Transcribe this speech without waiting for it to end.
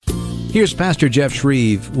Here's Pastor Jeff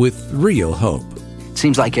Shreve with Real Hope. It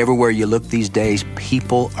seems like everywhere you look these days,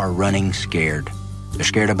 people are running scared. They're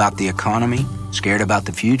scared about the economy, scared about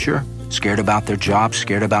the future, scared about their jobs,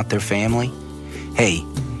 scared about their family. Hey,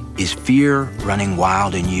 is fear running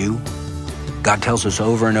wild in you? God tells us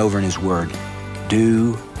over and over in His Word,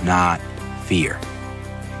 do not fear.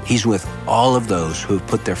 He's with all of those who have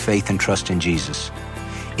put their faith and trust in Jesus.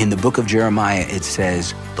 In the book of Jeremiah, it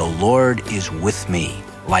says, the Lord is with me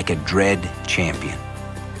like a dread champion.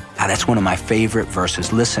 Now, that's one of my favorite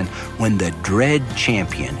verses. Listen, when the dread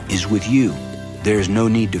champion is with you, there is no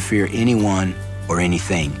need to fear anyone or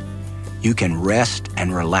anything. You can rest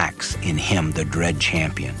and relax in Him, the dread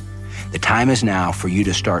champion. The time is now for you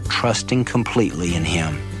to start trusting completely in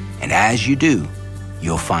Him. And as you do,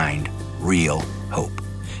 you'll find real hope.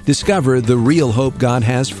 Discover the real hope God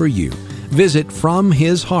has for you. Visit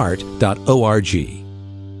FromHisHeart.org.